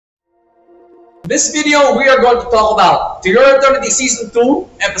This video, we are going to talk about To Your Eternity Season 2,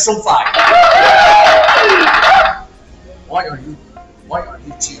 Episode 5. Why are you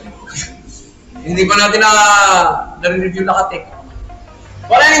cheating? Hindi pa natin na-review nakatik.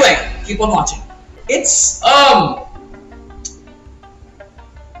 But anyway, keep on watching. It's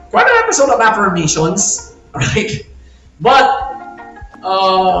quite an episode of affirmations, right? But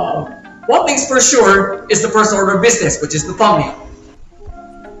one thing's for sure is the first order of business, which is the thumbnail.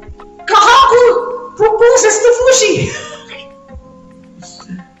 Kahaku proposes to Fushi.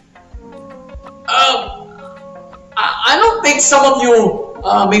 I don't think some of you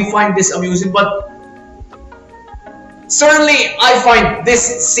may find this amusing, but certainly I find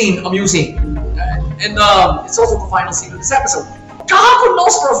this scene amusing. And it's also the final scene of this episode. Kahaku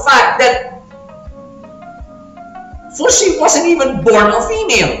knows for a fact that Fushi wasn't even born a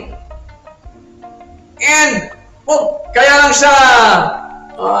female. And, well, kaya lang siya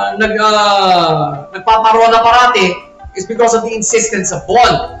nagpaparoon na parati is because of the insistence of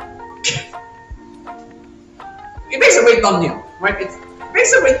Bon. It makes a great thumbnail, right? It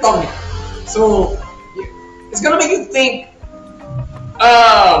makes a great thumbnail. So, it's gonna make you think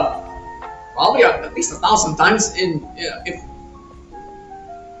probably at least 1,000 times if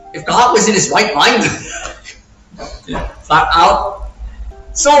Kahaku is in his right mind. Flat out.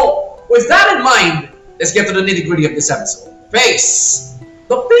 So, with that in mind, let's get to the nitty-gritty of this episode. Pace.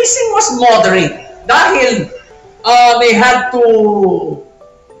 The pacing was moderate dahil they had to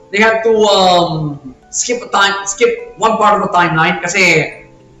skip one part of the timeline kasi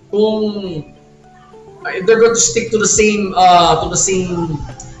kung they're going to stick to the same what's you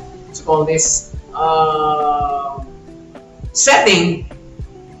call this setting,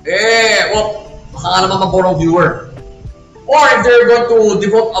 well, baka nga naman mabore ang viewer. Or if they're going to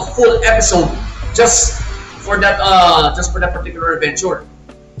devote a full episode just for that particular adventure.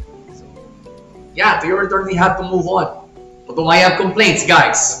 So, yeah, To Your Eternity had to move on. Although I have complaints,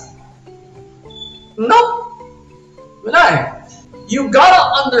 guys. Nope. Wala eh. You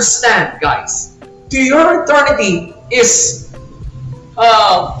gotta understand, guys. To Your Eternity is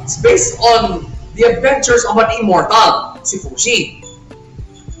it's based on the adventures of an immortal, si Fushi.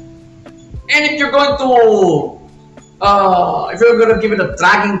 And if you're going to give it a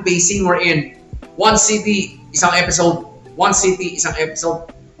dragging pacing wherein one city, isang episode,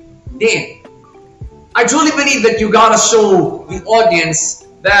 hindi. I truly believe that you gotta show the audience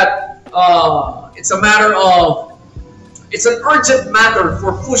that it's an urgent matter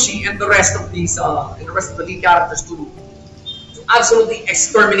for Fushi and the rest of the lead characters to absolutely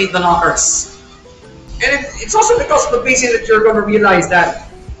exterminate the knockers. And it's also because of the pacing that you're gonna realize that,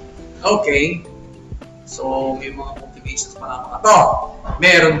 okay, so may mga motivations pala mga to.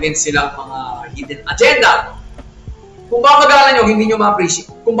 Meron din silang mga hidden agenda. Kung babagalan nyo, hindi nyo ma-appreciate.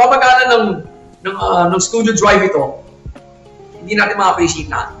 Kung babagalan ng studio drive ito, hindi natin ma-appreciate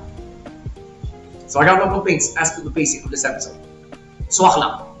na. So I got no complaints as to the pacing of this episode. Swak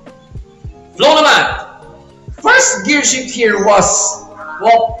lang. Flow naman! First gear shift here was,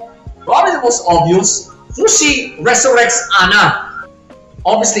 well, probably the most obvious. Fushi resurrects Anna.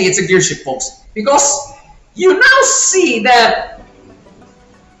 Obviously, it's a gear shift, folks. Because you now see that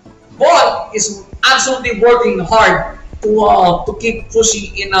Bon is absolutely working hard to keep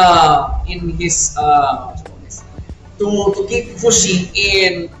Fushi to keep Fushi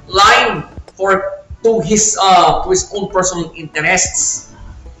in line to his own personal interests.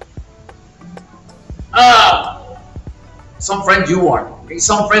 Some friend you are, okay?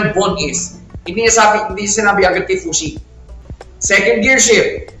 Some friend Bon is. Hindi sinabi agad kay Fushi. Second gear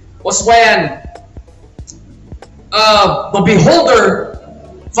shift was when the Beholder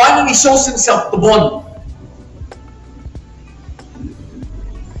finally shows himself to Bon.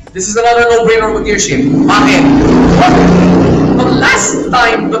 This is another no-brainer with gear shift. Bakit? The last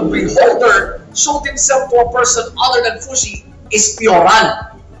time the Beholder showed himself to a person other than Fushi is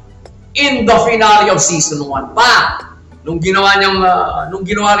Pioran. In the finale of Season 1 pa. Nung ginawa rin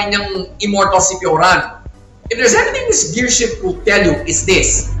niyang immortal si Pioran. If there's anything this gear shift will tell you is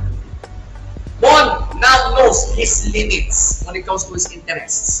this. Bon now knows his limits when it comes to his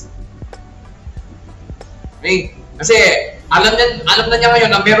interests. Okay? Kasi alam na niya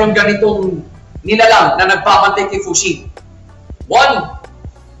ngayon na meron ganitong nilalang na nagpapantay kay Fushi. One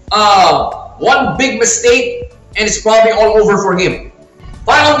big mistake and it's probably all over for him.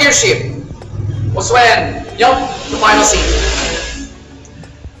 Final gear shift was when, the final scene.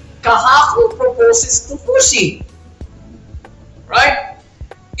 Kahaku proposes to Fushi. Right?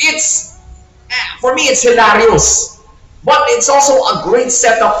 For me, it's hilarious. But it's also a great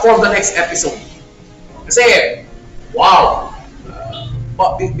setup for the next episode. Kasi, wow.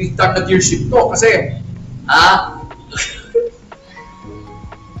 big time na gearship to. Kasi,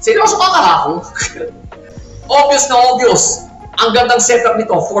 seryoso ka Kahaku? Obvious na obvious. Ang gandang setup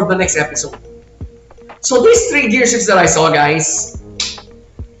nito for the next episode. So these 3 gearships that I saw, guys,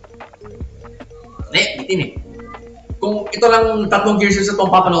 bitin eh. Kung ito lang 3 gearships na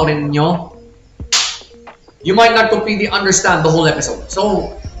itong papanoorin ninyo, you might not completely understand the whole episode.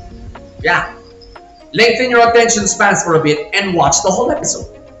 So, yeah. Lengthen your attention spans for a bit and watch the whole episode.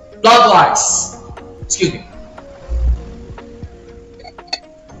 Plot-wise. Excuse me.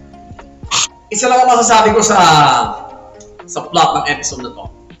 Isa lang ang masasabi ko sa plot ng episode na to.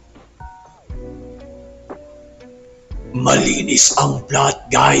 Malinis ang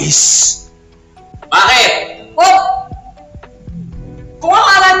plot, guys. Bakit? Oh! Kung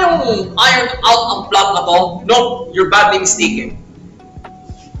akala nyong iron out ang plot na to, no, you're badly mistaken.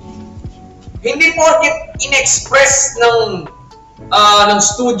 Hindi porket in-express ng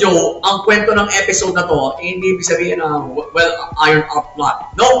studio ang kwento ng episode na to, hindi ibig sabihin na, iron out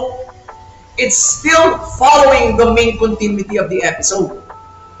plot. No! It's still following the main continuity of the episode.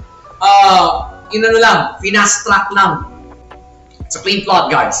 Fast track lang. It's a clean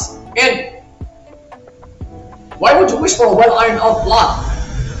plot, guys. And why would you wish for a well-ironed out plot?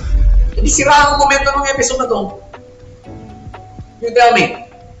 Hindi sira ang momento ng episode na to. You tell me.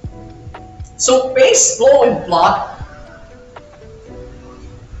 So, pace, flow, and plot,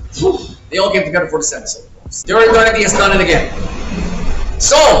 they all came together for this episode. Your Eternity has done it again.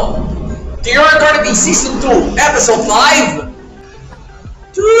 So, to Your Eternity Season 2, Episode 5,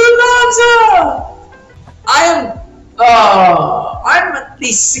 I'm at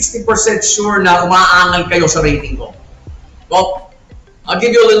least 60% sure na umaangal kayo sa rating ko. Well, I'll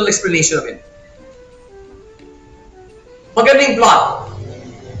give you a little explanation of it. Magandang plot.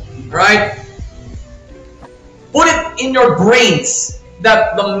 Alright? Put it in your brains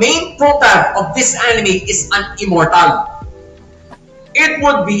that the main protagonist of this anime is an immortal. It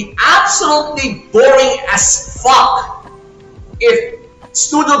would be absolutely boring as fuck if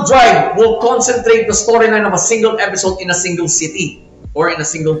Studio Drive will concentrate the storyline of a single episode in a single city or in a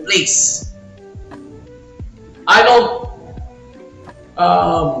single place. I don't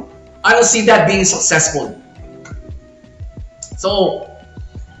see that being successful. So,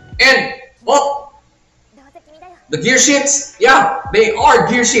 and well, the gear shifts, yeah, they are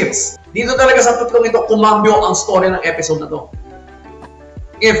gear shifts. Dito talaga sa tatlong ito kumambyo ang story ng episode na to.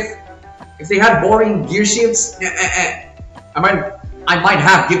 If they had boring gear shifts, I might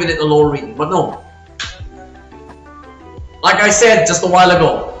have given it a lower rating, but no. Like I said just a while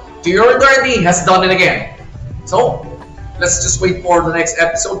ago, To Your Eternity has done it again. So, let's just wait for the next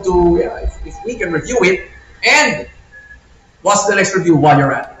episode to, if we can review it, and watch the next review while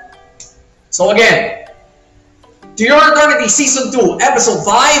you're at it. So again, To Your Eternity Season 2, Episode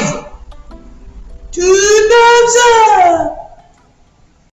 5,